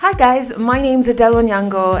Hi guys, my name's Adele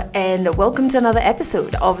Onyango and welcome to another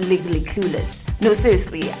episode of Legally Clueless. No,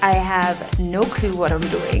 seriously, I have no clue what I'm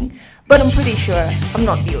doing, but I'm pretty sure I'm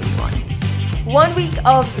not the only one. 1 week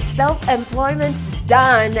of self-employment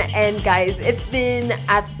done, and guys, it's been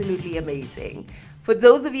absolutely amazing. For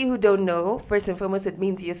those of you who don't know, first and foremost, it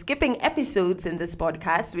means you're skipping episodes in this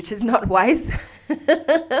podcast, which is not wise.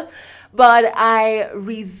 But I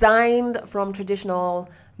resigned from traditional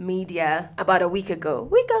media about a week ago.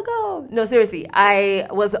 No, seriously, I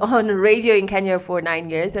was on radio in Kenya for 9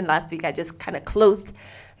 years, and last week I just kind of closed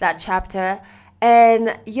that chapter.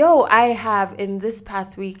 And I have in this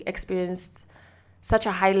past week experienced such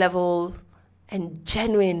a high level and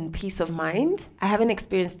genuine peace of mind. I haven't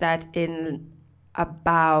experienced that in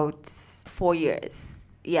about 4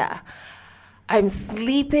 years. Yeah. I'm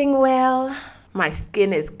sleeping well. My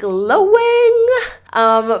skin is glowing.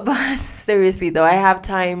 But seriously though, I have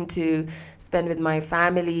time to spend with my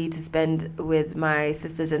family, to spend with my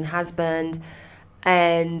sisters and husband,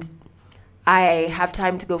 and I have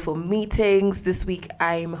time to go for meetings. This week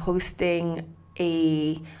I'm hosting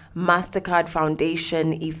a MasterCard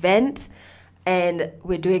Foundation event, and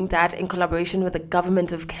we're doing that in collaboration with the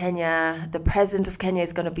government of Kenya. The president of Kenya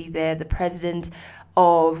is going to be there. The president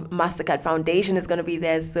of MasterCard Foundation is going to be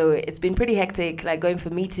there. So it's been pretty hectic, like going for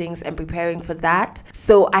meetings and preparing for that.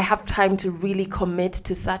 So I have time to really commit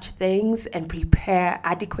to such things and prepare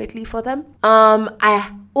adequately for them. Oh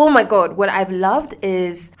my God, what I've loved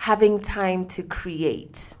is having time to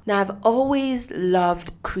create. Now, I've always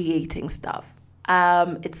loved creating stuff.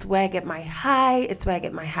 It's where I get my high, it's where I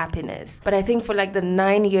get my happiness. But I think for like the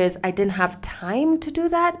 9 years, I didn't have time to do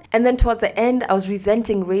that. And then towards the end, I was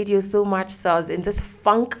resenting radio so much. So I was in this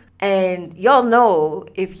funk. And y'all know,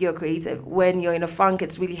 if you're creative, when you're in a funk,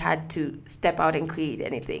 it's really hard to step out and create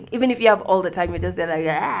anything. Even if you have all the time, you're just there like,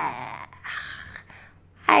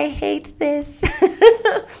 I hate this.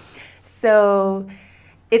 So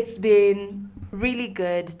it's been really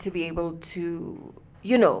good to be able to,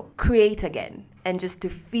 create again. And just to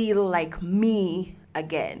feel like me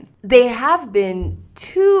again. There have been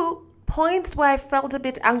 2 points where I felt a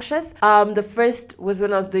bit anxious. The first was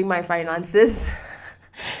when I was doing my finances.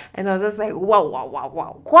 And I was just like,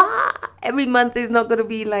 wow. Every month is not going to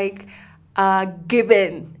be like a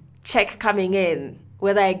given check coming in.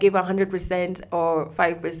 Whether I give 100% or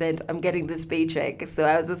 5%, I'm getting this paycheck. So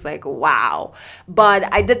I was just like, wow.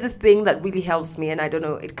 But I did this thing that really helps me. And I don't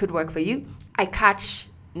know, it could work for you. I catch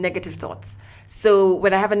negative thoughts. So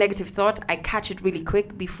when I have a negative thought, I catch it really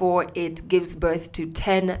quick before it gives birth to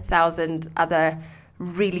 10,000 other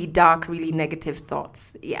really dark, really negative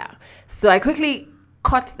thoughts. Yeah. So I quickly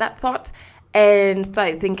caught that thought and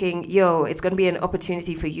started thinking, it's going to be an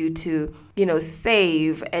opportunity for you to,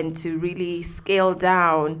 save and to really scale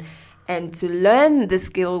down and to learn the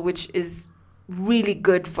skill, which is really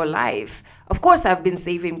good for life. Of course, I've been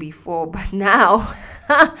saving before, but now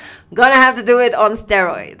gonna have to do it on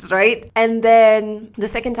steroids, right? And then the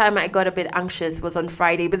second time I got a bit anxious was on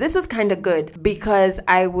Friday, but this was kind of good because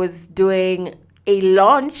I was doing a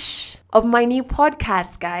launch of my new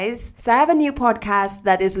podcast, guys. So I have a new podcast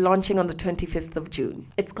that is launching on the 25th of June.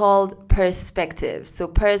 It's called Perspective. So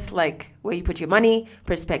purse, like where you put your money,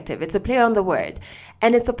 perspective. It's a play on the word.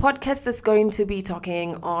 And it's a podcast that's going to be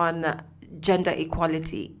talking on gender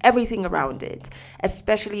equality, everything around it,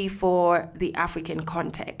 especially for the African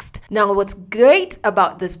context. Now, what's great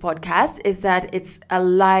about this podcast is that it's a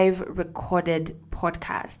live recorded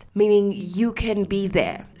podcast, meaning you can be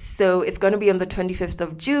there. So it's going to be on the 25th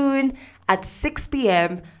of June at 6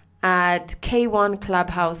 p.m. at K1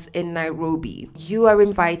 Clubhouse in Nairobi. You are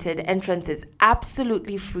invited. Entrance is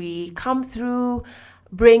absolutely free. Come through.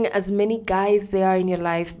 Bring as many guys there in your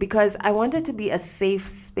life, because I want it to be a safe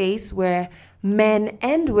space where men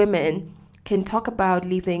and women can talk about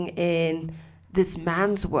living in this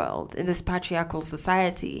man's world, in this patriarchal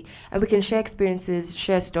society, and we can share experiences,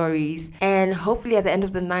 share stories, and hopefully at the end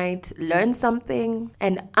of the night learn something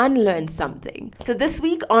and unlearn something. So this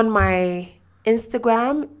week on my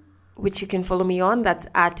Instagram, which you can follow me on, that's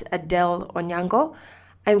at Adele Onyango,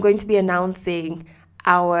 I'm going to be announcing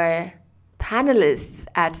our panelists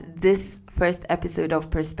at this first episode of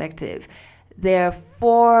Perspective. There are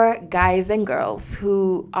 4 guys and girls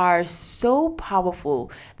who are so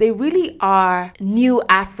powerful. They really are new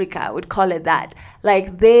Africa, I would call it that.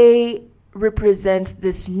 Like, they represent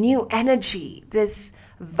this new energy, this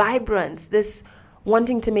vibrance, this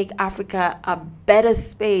wanting to make Africa a better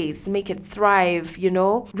space, make it thrive,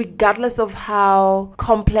 regardless of how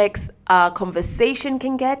complex a conversation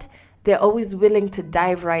can get. They're always willing to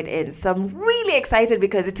dive right in. So I'm really excited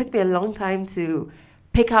because it took me a long time to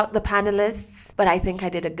pick out the panelists, but I think I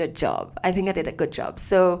did a good job.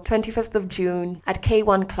 So 25th of June at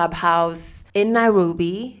K1 Clubhouse in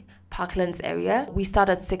Nairobi, Parklands area. We start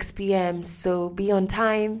at 6 p.m. So be on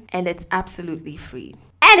time, and it's absolutely free.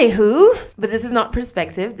 Anywho, but this is not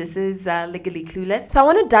perspective. This is Legally Clueless. So I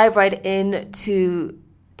want to dive right into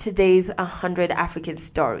today's 100 African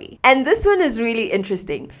story. And this one is really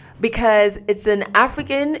interesting because it's an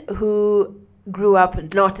African who grew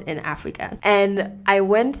up not in Africa. And I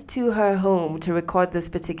went to her home to record this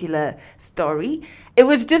particular story. It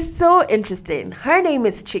was just so interesting. Her name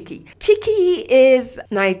is Chiki. Chiki is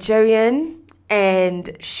Nigerian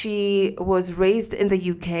and she was raised in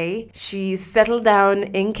the UK. She settled down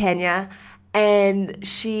in Kenya. And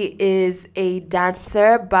she is a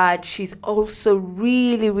dancer, but she's also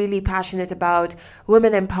really, really passionate about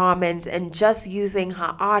women empowerment and just using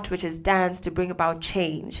her art, which is dance, to bring about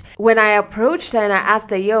change. When I approached her and I asked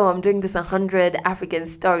her, yo, I'm doing this 100 African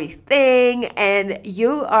stories thing, and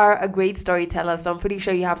you are a great storyteller, so I'm pretty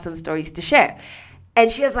sure you have some stories to share. And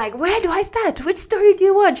she was like, where do I start? Which story do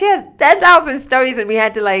you want? She had 10,000 stories and we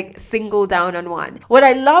had to single down on one. What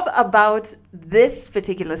I love about this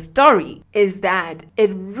particular story is that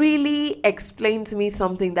it really explained to me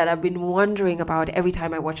something that I've been wondering about every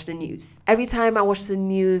time I watch the news. Every time I watch the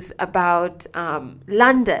news about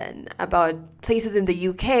London, about places in the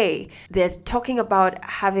UK, they're talking about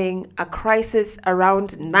having a crisis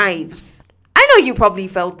around knives. I know you probably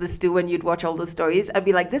felt this too when you'd watch all those stories. I'd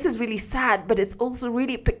be like, this is really sad, but it's also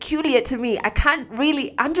really peculiar to me. I can't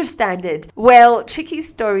really understand it. Well, Chiki's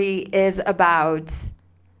story is about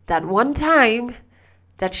that one time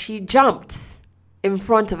that she jumped in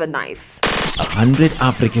front of a knife. 100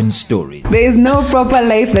 African stories. There is no proper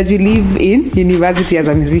life that you live in university as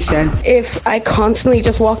a musician. If I constantly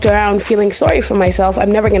just walked around feeling sorry for myself,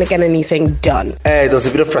 I'm never going to get anything done. There was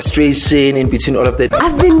a bit of frustration in between all of that.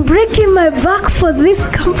 I've been breaking my back for this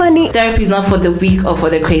company. Therapy is not for the weak or for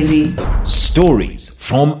the crazy. Stories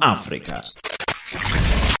from Africa.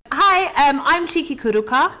 Hi, I'm Chiki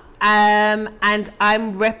Kuruka. And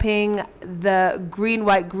I'm repping the green,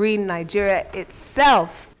 white, green Nigeria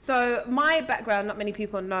itself. So my background, not many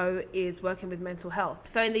people know, is working with mental health.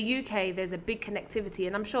 So in the UK, there's a big connectivity,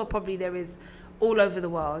 and I'm sure probably there is all over the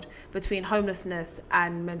world, between homelessness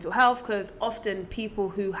and mental health, because often people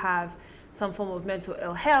who have some form of mental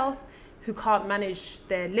ill health, who can't manage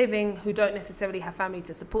their living, who don't necessarily have family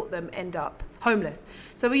to support them, end up homeless.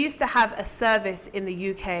 So we used to have a service in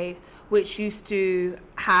the UK which used to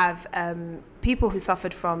have people who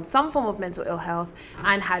suffered from some form of mental ill health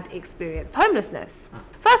and had experienced homelessness.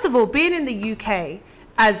 First of all, being in the UK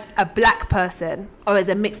as a black person or as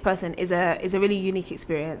a mixed person is a really unique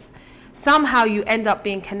experience. Somehow you end up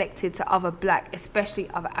being connected to other black, especially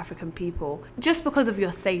other African people, just because of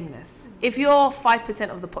your sameness. If you're 5%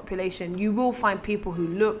 of the population, you will find people who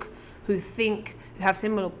look, who think, who have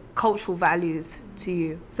similar cultural values to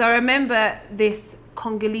you. So I remember this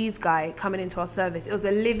Congolese guy coming into our service. It was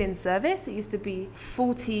a live-in service. It used to be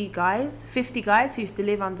 50 guys who used to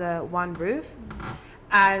live under one roof.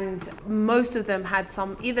 And most of them had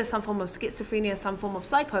either some form of schizophrenia, some form of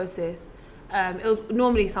psychosis. It was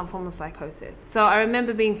normally some form of psychosis. So I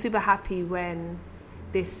remember being super happy when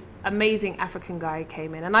this amazing African guy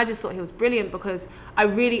came in. And I just thought he was brilliant because I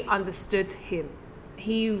really understood him.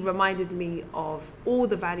 He reminded me of all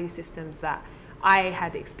the value systems that I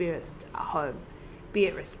had experienced at home. Be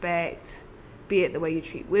it respect, be it the way you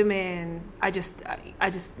treat women. I just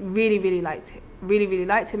really, really liked him. Really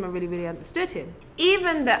liked him and really understood him.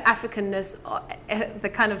 Even the Africanness, the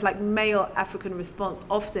kind of male African response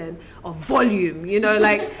often of volume,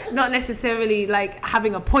 not necessarily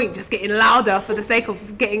having a point, just getting louder for the sake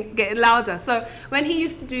of getting louder. So when he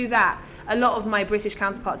used to do that, a lot of my British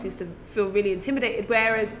counterparts used to feel really intimidated,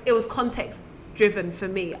 whereas it was context driven for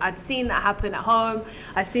me. I'd seen that happen at home.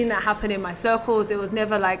 I'd seen that happen in my circles. It was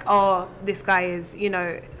never this guy is,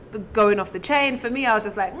 going off the chain. For me, I was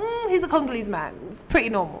just he's a Congolese man. It's pretty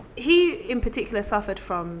normal. He in particular suffered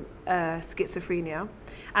from schizophrenia,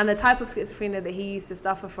 and the type of schizophrenia that he used to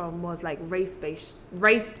suffer from was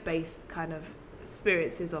race-based kind of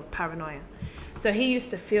experiences of paranoia. So he used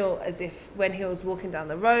to feel as if when he was walking down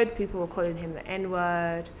the road, people were calling him the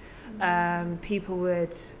N-word. People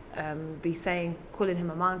would be calling him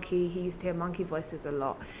a monkey. He used to hear monkey voices a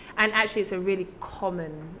lot. And actually it's a really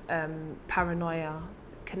common paranoia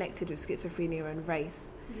connected with schizophrenia and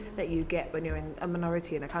race that you get when you're in a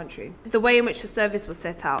minority in a country. The way in which the service was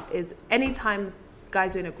set out is anytime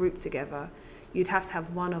guys were in a group together, you'd have to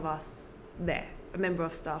have one of us there, a member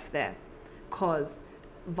of staff there, because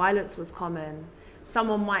violence was common.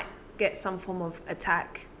 Someone might get some form of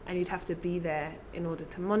attack and you'd have to be there in order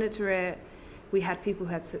to monitor it. We had people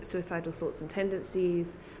who had suicidal thoughts and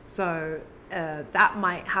tendencies, so that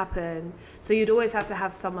might happen. So you'd always have to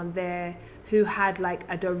have someone there who had like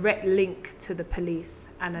a direct link to the police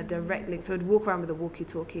and a direct link. So we'd walk around with a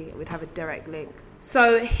walkie-talkie and we'd have a direct link.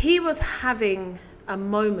 So he was having a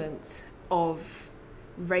moment of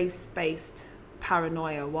race-based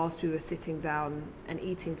paranoia whilst we were sitting down and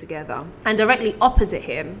eating together. And directly opposite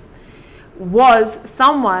him was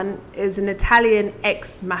someone, is an Italian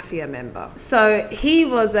ex-mafia member. So he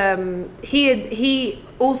was he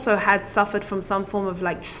also had suffered from some form of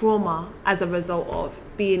like trauma as a result of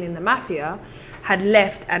being in the mafia, had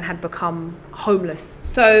left and had become homeless.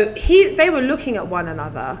 So they were looking at one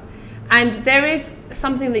another, and there is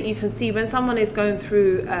something that you can see when someone is going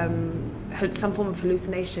through some form of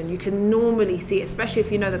hallucination. You can normally see, especially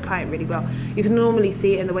if you know the client really well, you can normally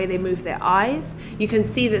see it in the way they move their eyes. You can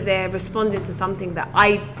see that they're responding to something that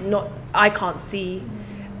I can't see,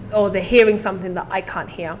 or they're hearing something that I can't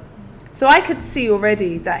hear. So I could see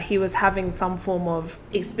already that he was having some form of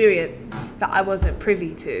experience that I wasn't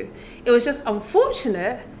privy to. It was just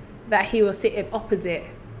unfortunate that he was sitting opposite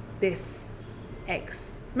this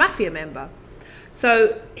ex-mafia member.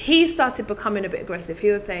 So he started becoming a bit aggressive. He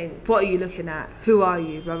was saying, what are you looking at? Who are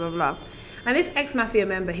you? Blah, blah, blah. And this ex-mafia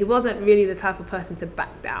member, he wasn't really the type of person to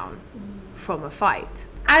back down from a fight.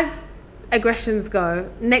 As aggressions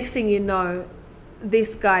go, next thing you know,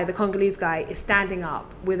 this guy, the Congolese guy, is standing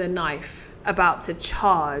up with a knife about to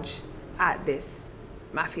charge at this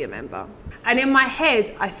mafia member. And in my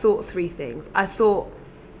head, I thought three things. I thought,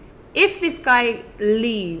 if this guy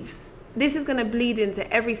leaves, this is going to bleed into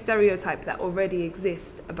every stereotype that already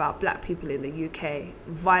exists about black people in the UK.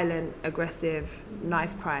 Violent, aggressive,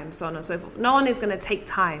 knife crime, so on and so forth. No one is going to take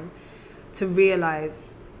time to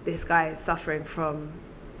realise this guy is suffering from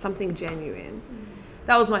something genuine.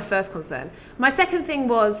 That was my first concern. My second thing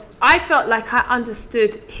was, I felt like I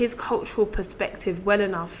understood his cultural perspective well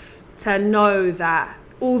enough to know that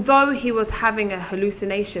although he was having a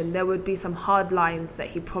hallucination, there would be some hard lines that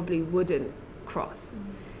he probably wouldn't cross.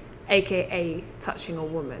 AKA touching a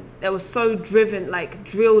woman. That was so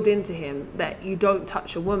drilled into him that you don't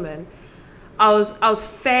touch a woman. I was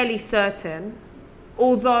fairly certain,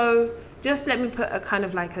 although, just let me put a kind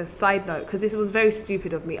of like a side note, because this was very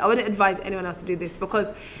stupid of me. I wouldn't advise anyone else to do this,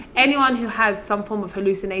 because anyone who has some form of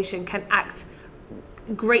hallucination can act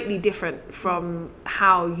greatly different from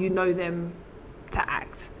how you know them to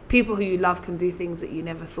act. People who you love can do things that you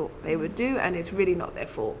never thought they would do, and it's really not their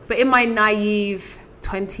fault. But in my naive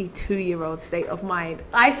 22-year-old state of mind,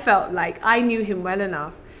 I felt like I knew him well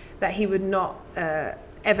enough that he would not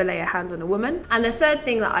ever lay a hand on a woman. And the third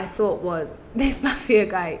thing that I thought was, this mafia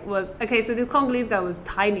guy was, okay, so this Congolese guy was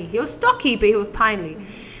tiny. He was stocky, but he was tiny.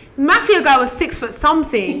 The mafia guy was 6 foot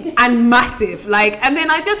something and massive. And then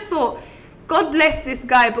I just thought, God bless this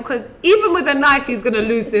guy, because even with a knife, he's going to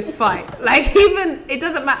lose this fight. It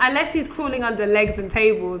doesn't matter, unless he's crawling under legs and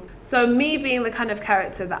tables. So me being the kind of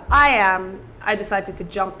character that I am, I decided to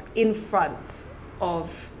jump in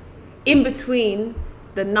between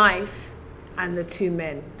the knife and the two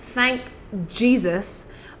men. Thank Jesus,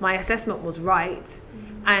 my assessment was right,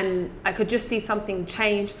 and I could just see something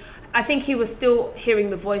change. I think he was still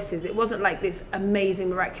hearing the voices. It wasn't like this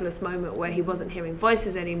amazing, miraculous moment where he wasn't hearing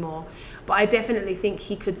voices anymore. But I definitely think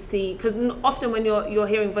he could see, because often when you're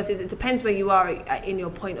hearing voices, it depends where you are in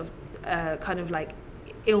your point of kind of like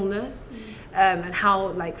illness, and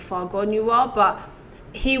how far gone you are. But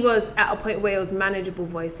he was at a point where it was manageable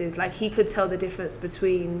voices. He could tell the difference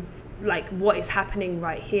between what is happening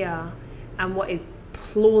right here and what is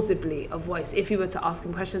plausibly a voice, if you were to ask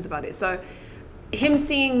him questions about it. So him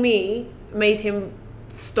seeing me made him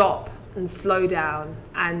stop and slow down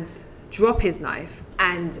and drop his knife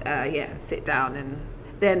and sit down. And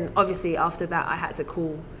then obviously after that I had to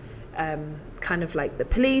call the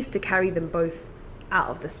police to carry them both out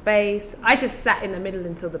of the space. I just sat in the middle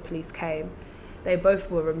until the police came. They both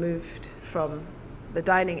were removed from the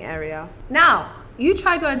dining area. Now, you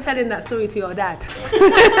try go and telling that story to your dad.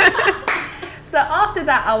 So after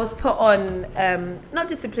that, I was put on, not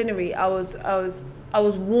disciplinary, I was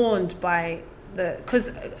warned by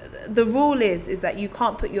because the rule is that you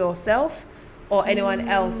can't put yourself or anyone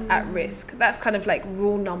else at risk. That's kind of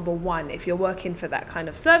rule number one if you're working for that kind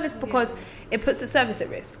of service, because it puts the service at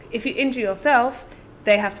risk. If you injure yourself,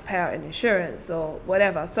 they have to pay out an insurance or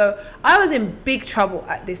whatever. So I was in big trouble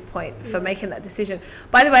at this point for making that decision.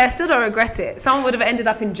 By the way, I still don't regret it. Someone would have ended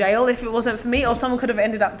up in jail if it wasn't for me, or someone could have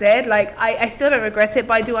ended up dead. I still don't regret it,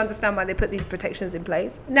 but I do understand why they put these protections in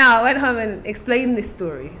place. Now, I went home and explained this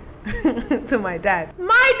story to my dad.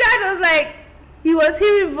 My dad was like, he was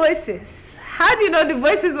hearing voices. How do you know the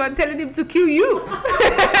voices weren't telling him to kill you?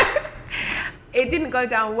 It didn't go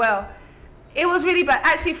down well. It was really bad.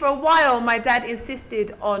 Actually, for a while, my dad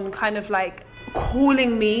insisted on kind of like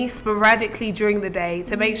calling me sporadically during the day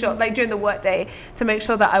to make sure, like during the work day, to make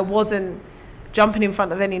sure that I wasn't jumping in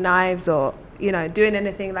front of any knives or, you know, doing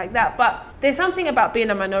anything like that. But there's something about being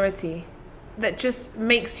a minority that just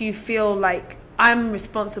makes you feel like I'm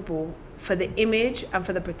responsible for the image and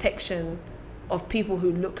for the protection of people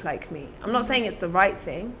who look like me. I'm not saying it's the right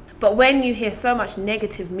thing, but when you hear so much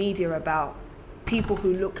negative media about people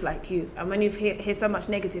who look like you, and when you hear so much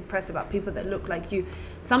negative press about people that look like you,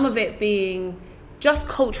 some of it being just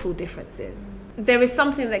cultural differences, there is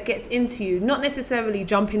something that gets into you, not necessarily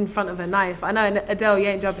jump in front of a knife. I know, Adele, you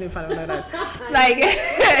ain't jumping in front of no knife. Like,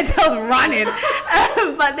 Adele's running.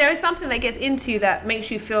 But there is something that gets into you that makes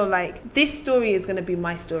you feel like this story is going to be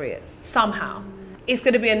my story somehow. It's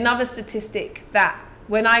going to be another statistic that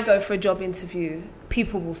when I go for a job interview,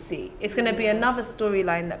 people will see. It's going to be another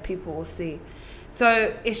storyline that people will see.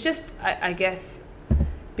 So it's just, I guess,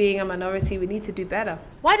 being a minority, we need to do better.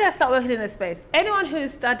 Why did I start working in this space? Anyone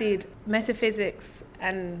who's studied metaphysics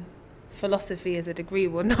and philosophy as a degree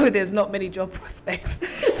will know there's not many job prospects.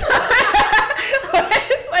 So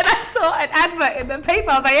when I saw an advert in the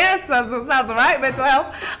paper, I was like, yes, sounds all right, mental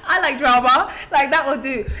health. I like drama, like that will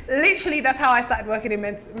do. Literally, that's how I started working in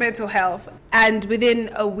mental health. And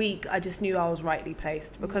within a week, I just knew I was rightly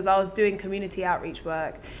placed because I was doing community outreach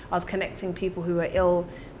work. I was connecting people who were ill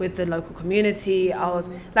with the local community.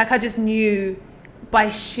 I just knew by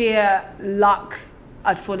sheer luck,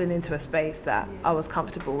 I'd fallen into a space that I was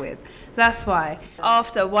comfortable with. So that's why.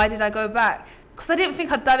 Why did I go back? Because I didn't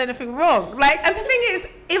think I'd done anything wrong. And the thing is,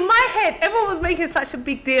 in my head, everyone was making such a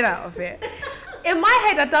big deal out of it. In my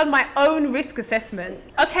head, I'd done my own risk assessment.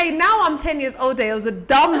 Okay, now I'm 10 years older. It was a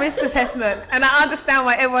dumb risk assessment, and I understand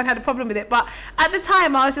why everyone had a problem with it. But at the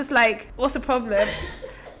time, I was just like, what's the problem?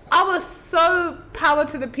 I was so power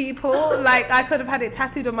to the people. Like, I could have had it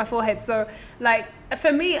tattooed on my forehead. So, like,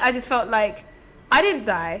 for me, I just felt like I didn't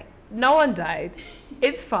die. No one died.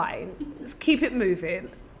 It's fine. Let's keep it moving.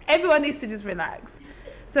 Everyone needs to just relax.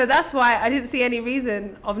 So that's why I didn't see any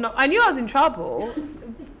reason of not... I knew I was in trouble,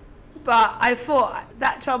 but I thought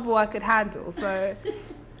that trouble I could handle. So,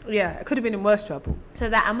 yeah, I could have been in worse trouble. So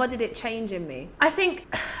that, and what did it change in me? I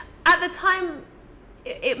think at the time,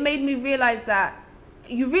 it made me realize that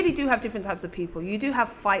you really do have different types of people. You do have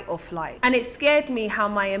fight or flight. And it scared me how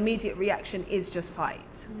my immediate reaction is just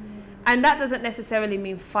fight. And that doesn't necessarily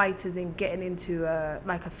mean fight as in getting into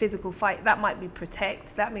a physical fight. That might be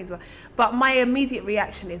protect. That means, but my immediate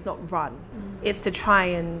reaction is not run. It's to try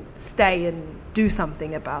and stay and do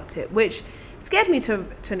something about it, which scared me to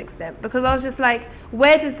an extent because I was just like,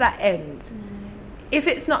 where does that end? If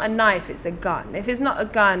it's not a knife, it's a gun. If it's not a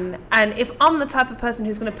gun, and if I'm the type of person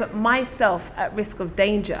who's going to put myself at risk of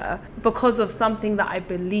danger because of something that I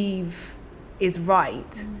believe is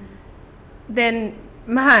right, then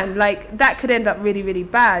man, like that could end up really, really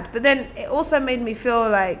bad. But then it also made me feel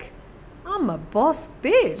like I'm a boss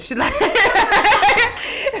bitch. Like,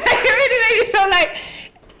 it really made me feel like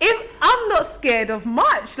if I'm not scared of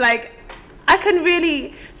much, like I can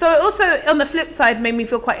really. So it also on the flip side made me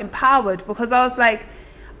feel quite empowered because I was like,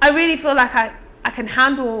 I really feel like I can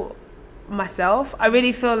handle myself. I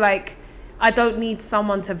really feel like I don't need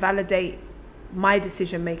someone to validate my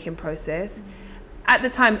decision-making process. At the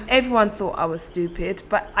time, everyone thought I was stupid,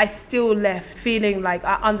 but I still left feeling like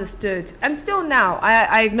I understood. And still now,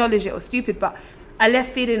 I acknowledge it was stupid, but I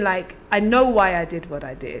left feeling like I know why I did what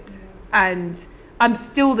I did. And I'm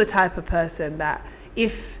still the type of person that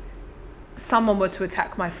if someone were to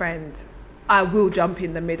attack my friend, I will jump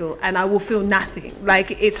in the middle and I will feel nothing.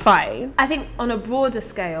 Like, it's fine. I think on a broader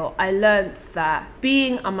scale, I learned that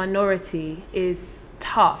being a minority is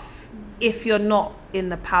tough if you're not in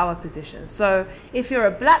the power position. So if you're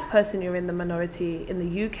a black person, you're in the minority in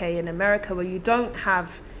the UK, in America, where you don't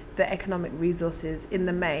have the economic resources in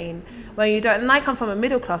the main, where you don't, and I come from a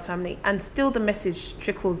middle class family, and still the message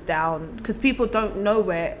trickles down because people don't know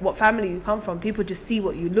what family you come from. People just see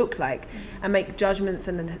what you look like and make judgments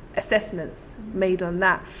and assessments made on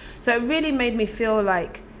that. So it really made me feel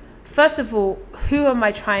like, first of all, who am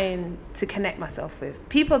I trying to connect myself with?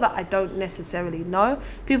 People that I don't necessarily know,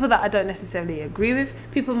 people that I don't necessarily agree with,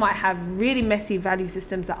 people might have really messy value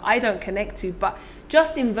systems that I don't connect to, but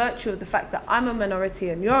just in virtue of the fact that I'm a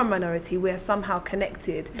minority and you're a minority, we're somehow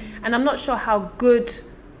connected. And I'm not sure how good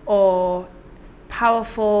or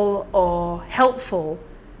powerful or helpful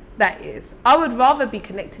that is. I would rather be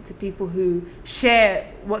connected to people who share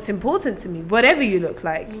what's important to me, whatever you look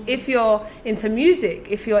like. If you're into music,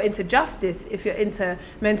 if you're into justice, if you're into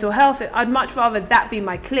mental health, I'd much rather that be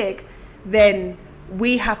my clique than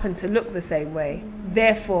we happen to look the same way.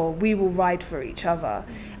 Therefore, we will ride for each other.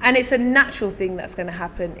 And it's a natural thing that's going to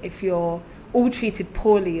happen if you're all treated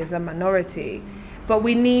poorly as a minority. But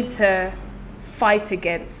we need to fight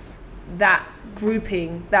against that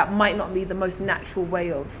grouping that might not be the most natural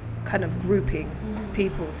way of kind of grouping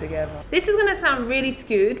people together. This is going to sound really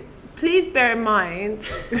skewed. Please bear in mind,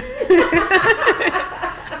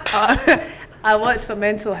 I worked for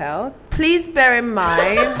mental health. Please bear in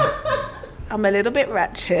mind, I'm a little bit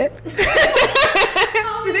ratchet.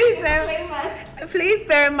 Please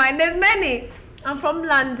bear in mind, there's many. I'm from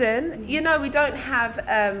London. You know, we don't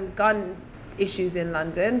have gun issues in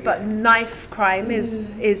London, but knife crime is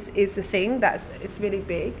a thing it's really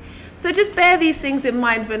big. So just bear these things in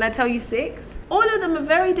mind when I tell you 6. All of them are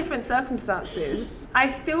very different circumstances. I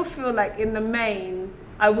still feel like in the main,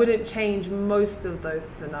 I wouldn't change most of those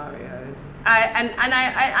scenarios.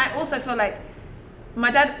 I also feel like my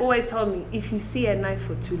dad always told me, if you see a knife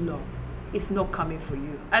for too long, it's not coming for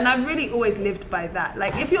you. And I've really always lived by that.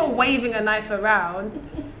 Like, if you're waving a knife around,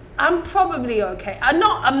 I'm probably okay. I'm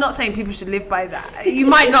not saying people should live by that. You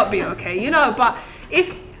might not be okay, you know, but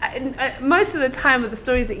if most of the time with the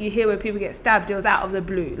stories that you hear where people get stabbed, it was out of the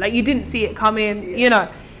blue. Like, you didn't see it come in, you know.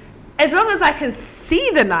 As long as I can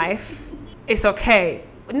see the knife, it's okay.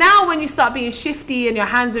 Now when you start being shifty and your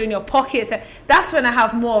hands are in your pockets, that's when I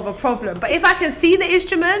have more of a problem. But if I can see the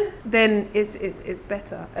instrument, then it's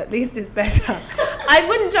better. At least it's better. I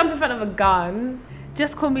wouldn't jump in front of a gun.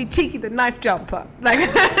 Just call me Cheeky the Knife Jumper. Like,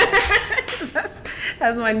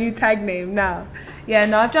 that's my new tag name now. Yeah,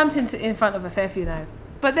 no, I've jumped in front of a fair few knives.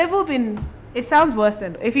 But they've all been, it sounds worse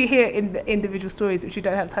than, if you hear in the individual stories, which you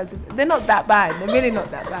don't have time to, they're not that bad. They're really not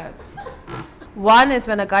that bad. One is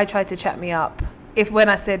when a guy tried to chat me up. When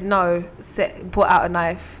I said no, brought out a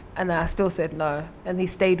knife, and then I still said no, and he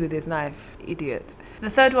stayed with his knife. Idiot. The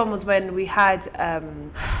third one was when we had,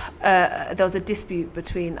 there was a dispute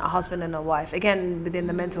between a husband and a wife, again within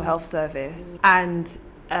the mental health service, and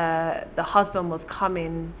the husband was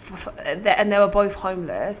coming, and they were both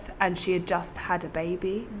homeless, and she had just had a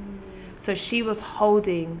baby. So she was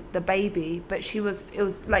holding the baby, but it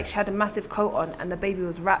was like she had a massive coat on and the baby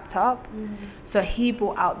was wrapped up. So he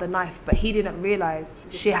brought out the knife, but he didn't realize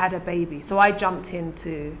she had a baby. So I jumped in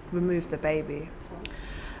to remove the baby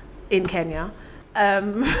in Kenya.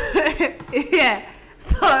 Yeah.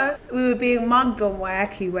 So we were being mugged on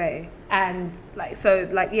Waiyaki Way. And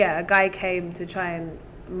a guy came to try and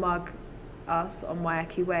mug us on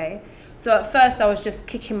Waiyaki Way. So at first I was just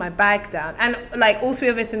kicking my bag down, and like all 3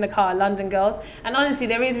 of us in the car are London girls, and honestly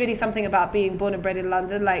there is really something about being born and bred in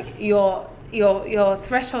London, like your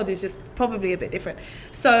threshold is just probably a bit different.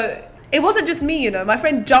 So it wasn't just me, you know, my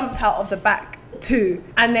friend jumped out of the back too,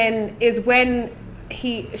 and then is when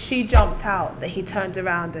she jumped out that he turned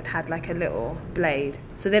around and had like a little blade.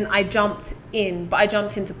 So then I jumped in, but I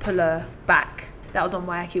jumped in to pull her back. That was on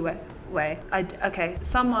Waiyaki Way.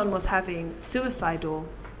 Someone was having suicidal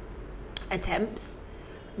attempts,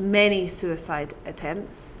 many suicide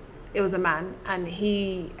attempts. It was a man, and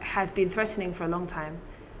he had been threatening for a long time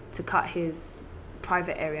to cut his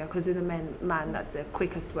private area, because in the man that's the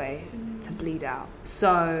quickest way to bleed out.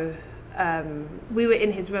 So we were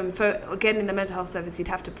in his room. So again, in the mental health service, you'd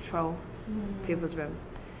have to patrol people's rooms.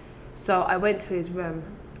 So I went to his room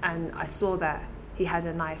and I saw that he had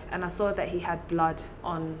a knife, and I saw that he had blood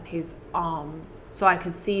on his arms. So I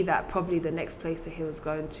could see that probably the next place that he was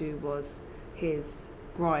going to was his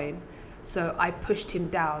groin. So I pushed him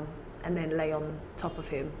down and then lay on top of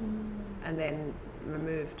him and then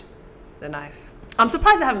removed the knife. I'm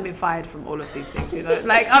surprised I haven't been fired from all of these things, you know.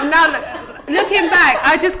 Like, I'm now looking back,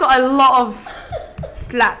 I just got a lot of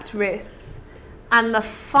slapped wrists. And the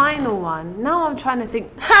final one, now I'm trying to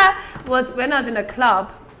think, was when I was in a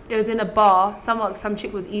club. It was in a bar, some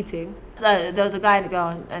chick was eating. There was a guy and a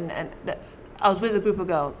girl, and I was with a group of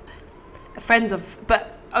girls,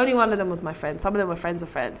 but only one of them was my friend. Some of them were friends of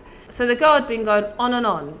friends. So the girl had been going on and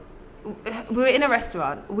on. We were in a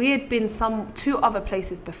restaurant. We had been 2 other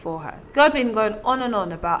places before her. The girl had been going on and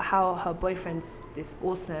on about how her boyfriend's this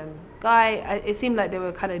awesome guy. It seemed like they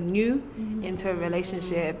were kind of new into a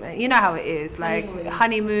relationship. You know how it is, like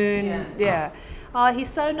honeymoon. Yeah. Oh, he's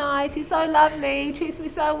so nice, he's so lovely, he treats me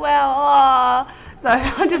so well, oh. So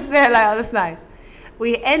I'm just there like, oh, that's nice.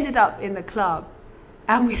 We ended up in the club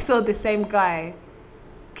and we saw the same guy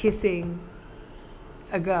kissing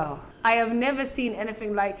a girl. I have never seen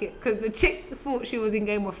anything like it, because the chick thought she was in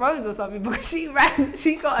Game of Thrones or something, because she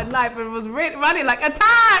got a knife and was running like,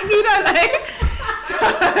 attack, like. So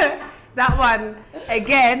that one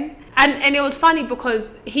again, and it was funny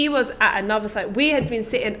because he was at another side. We had been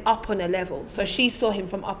sitting up on a level, so she saw him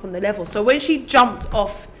from up on the level. So when she jumped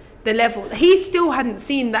off the level, he still hadn't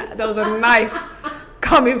seen that there was a knife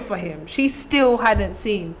coming for him. She still hadn't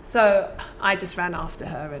seen. So I just ran after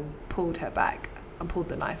her and pulled her back and pulled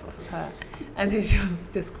the knife off of her. And then she was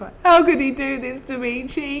just crying, how could he do this to me,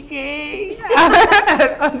 cheeky?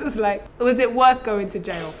 I was just like, was it worth going to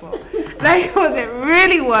jail for? Like, was it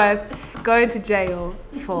really worth going to jail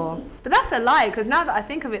for? But that's a lie, because now that I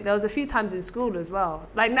think of it, there was a few times in school as well.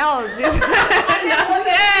 Like now,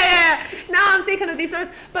 now I'm thinking of these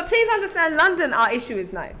stories. But please understand, London, our issue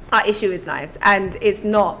is knives. Our issue is knives, and it's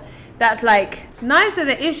not. That's like, knives are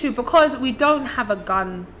the issue because we don't have a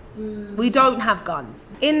gun. We don't have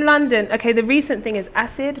guns. In London, okay, the recent thing is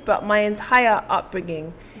acid, but my entire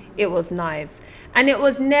upbringing, it was knives. And it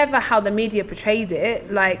was never how the media portrayed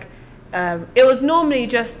it. Like, it was normally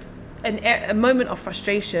just a moment of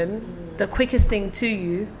frustration. The quickest thing to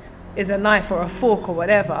you is a knife or a fork or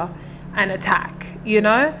whatever, and attack,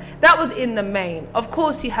 That was in the main. Of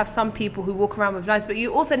course, you have some people who walk around with knives, but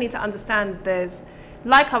you also need to understand there's,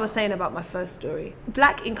 like I was saying about my first story,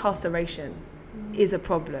 black incarceration is a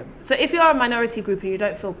problem. So if you're a minority group and you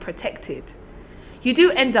don't feel protected, you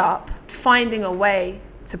do end up finding a way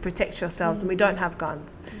to protect yourselves, and we don't have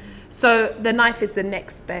guns. So the knife is the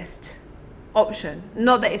next best option.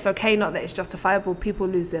 Not that it's okay, not that it's justifiable. People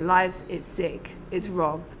lose their lives. It's sick. It's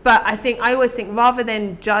wrong. But I always think rather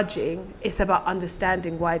than judging, it's about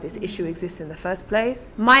understanding why this issue exists in the first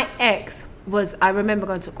place. My ex I remember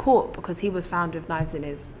going to court because he was found with knives in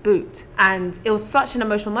his boot. And it was such an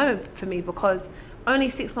emotional moment for me because only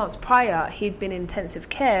 6 months prior, he'd been in intensive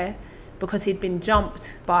care because he'd been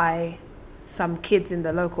jumped by some kids in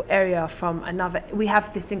the local area from another. We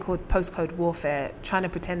have this thing called postcode warfare, trying to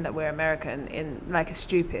pretend that we're American in like a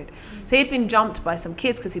stupid. So he'd been jumped by some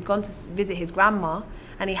kids because he'd gone to visit his grandma,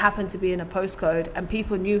 and he happened to be in a postcode, and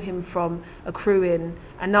people knew him from a crew in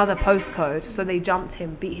another postcode, so they jumped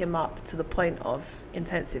him, beat him up to the point of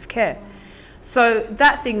intensive care. So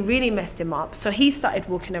that thing really messed him up. So he started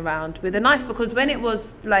walking around with a knife, because when it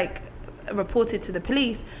was like reported to the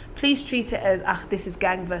police treat it as this is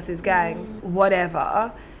gang versus gang,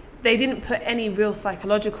 whatever. They didn't put any real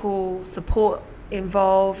psychological support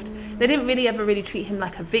involved. They didn't really treat him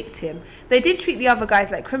like a victim. They did treat the other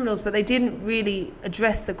guys like criminals, but they didn't really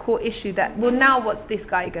address the core issue that, well, now what's this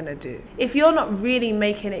guy gonna do? If you're not really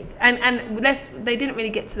making it, they didn't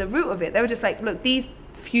really get to the root of it. They were just like, look, these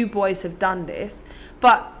few boys have done this,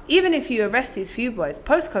 but even if you arrest these few boys,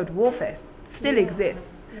 postcode warfare still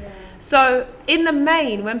exists. So in the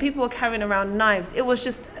main, when people were carrying around knives, it was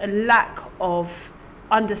just a lack of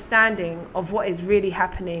understanding of what is really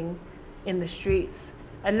happening in the streets,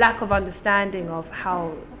 a lack of understanding of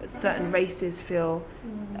how certain races feel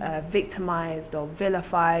victimized or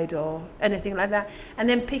vilified or anything like that, and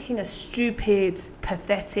then picking a stupid,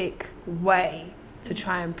 pathetic way to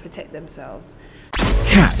try and protect themselves.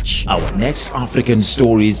 Catch our next African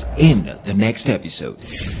stories in the next episode.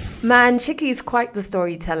 Man, Chiki is quite the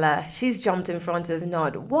storyteller. She's jumped in front of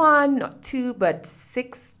not one, not two, but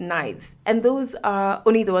 6 knives. And those are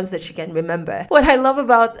only the ones that she can remember. What I love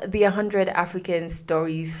about the 100 African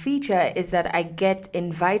Stories feature is that I get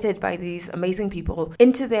invited by these amazing people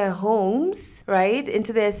into their homes, right?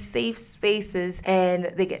 Into their safe spaces,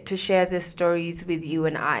 and they get to share their stories with you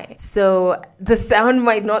and I. So the sound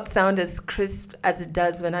might not sound as crisp as it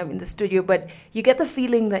does when I'm in the studio, but you get the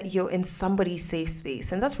feeling that you're in somebody's safe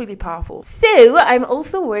space, and that's really powerful. So I'm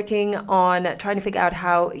also working on trying to figure out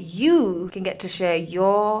how you can get to share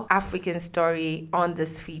your African story on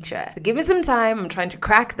this feature. So give me some time. I'm trying to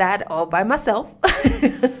crack that all by myself.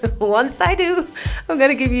 Once I do, I'm going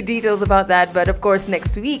to give you details about that. But of course,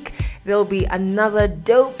 next week, there'll be another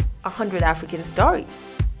dope 100 African story.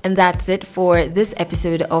 And that's it for this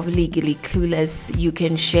episode of Legally Clueless. You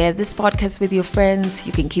can share this podcast with your friends.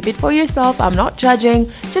 You can keep it for yourself. I'm not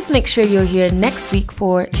judging. Just make sure you're here next week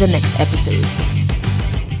for the next episode.